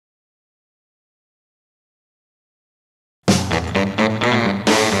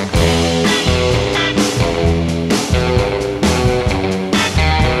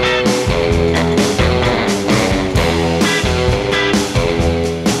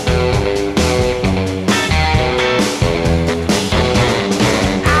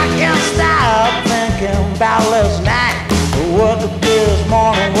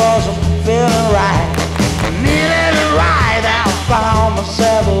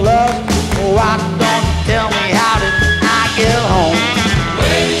love. Why don't you tell me how did I get home?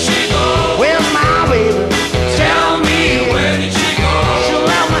 Where did she go? Where's my baby? Tell me, where did she go? She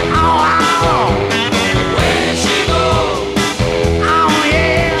left me all alone. Where did she go? Oh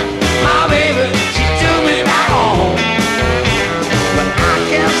yeah, my baby, she took me back home. But I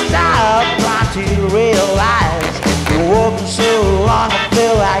can't stop trying to realize you're working so long I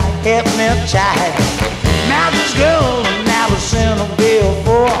feel like hypnotized. Now this girl I've never seen her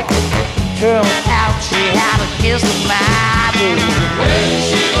before. Turns out she had a kiss with my baby. Where did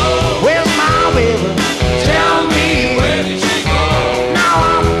she go? Where's my baby? Tell me, where did she go? Now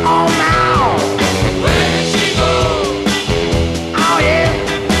I'm home now. Where did she go? Oh yeah,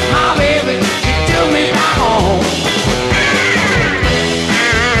 my baby, she took me back home.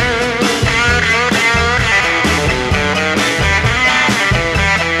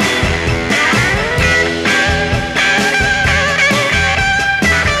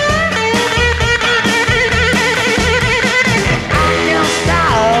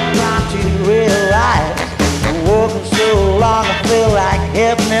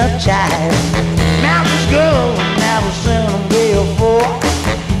 Hypnotized. Now this girl I've never seen her before.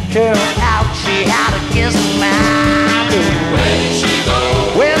 Turns out she had a kiss of mine.